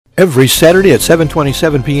Every Saturday at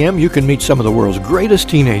 7:27 p.m., you can meet some of the world's greatest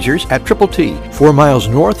teenagers at Triple T, 4 miles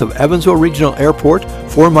north of Evansville Regional Airport,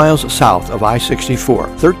 4 miles south of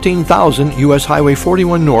I-64, 13,000 U.S. Highway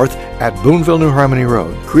 41 North at Boonville, New Harmony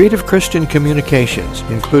Road. Creative Christian communications,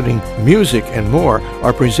 including music and more,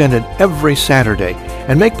 are presented every Saturday.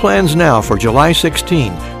 And make plans now for July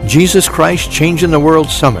 16, Jesus Christ Changing the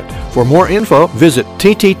World Summit. For more info, visit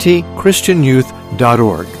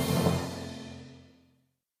tttchristianyouth.org.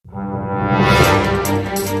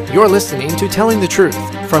 You're listening to Telling the Truth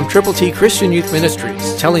from Triple T Christian Youth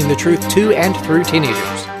Ministries, telling the truth to and through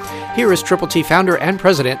teenagers. Here is Triple T founder and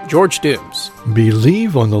president, George Dooms.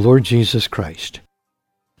 Believe on the Lord Jesus Christ.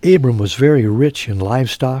 Abram was very rich in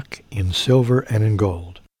livestock, in silver, and in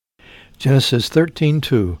gold. Genesis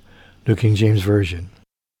 13:2, New King James Version.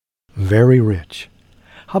 Very rich.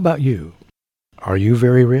 How about you? Are you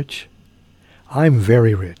very rich? I'm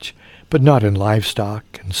very rich, but not in livestock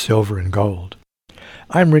and silver and gold.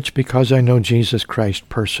 I'm rich because I know Jesus Christ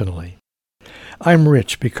personally. I'm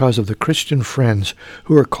rich because of the Christian friends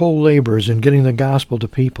who are co-laborers in getting the gospel to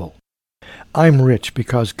people. I'm rich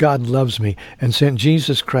because God loves me and sent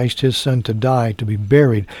Jesus Christ, his Son, to die, to be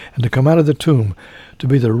buried, and to come out of the tomb, to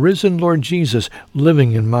be the risen Lord Jesus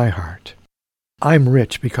living in my heart. I'm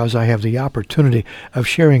rich because I have the opportunity of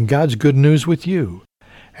sharing God's good news with you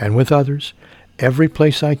and with others, every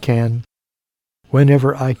place I can,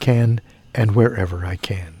 whenever I can, and wherever I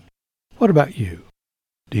can. What about you?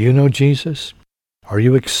 Do you know Jesus? Are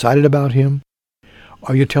you excited about him?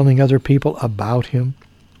 Are you telling other people about him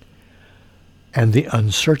and the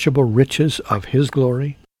unsearchable riches of his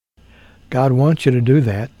glory? God wants you to do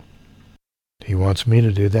that. He wants me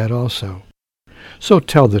to do that also. So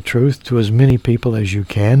tell the truth to as many people as you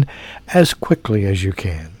can, as quickly as you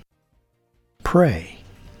can. Pray.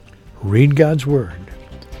 Read God's Word.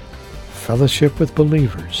 Fellowship with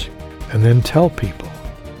believers. And then tell people,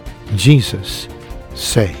 Jesus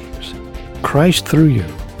saves. Christ through you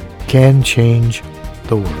can change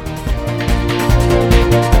the world.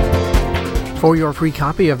 For your free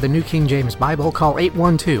copy of the New King James Bible, call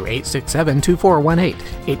 812-867-2418,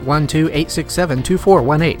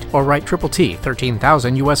 812-867-2418, or write Triple T,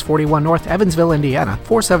 13,000 U.S. 41 North, Evansville, Indiana,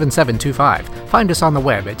 47725. Find us on the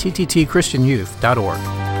web at tttchristianyouth.org.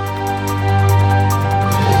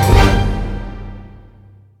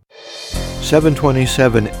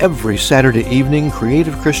 7:27 every Saturday evening,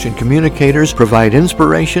 Creative Christian Communicators provide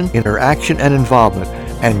inspiration, interaction, and involvement,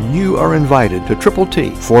 and you are invited to Triple T,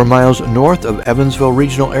 4 miles north of Evansville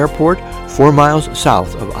Regional Airport, 4 miles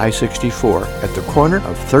south of I-64, at the corner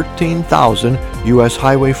of 13,000 U.S.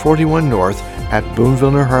 Highway 41 North at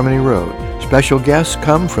Boonville, New Harmony Road. Special guests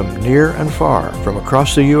come from near and far, from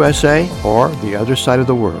across the USA or the other side of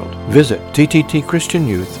the world. Visit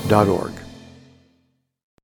tttchristianyouth.org.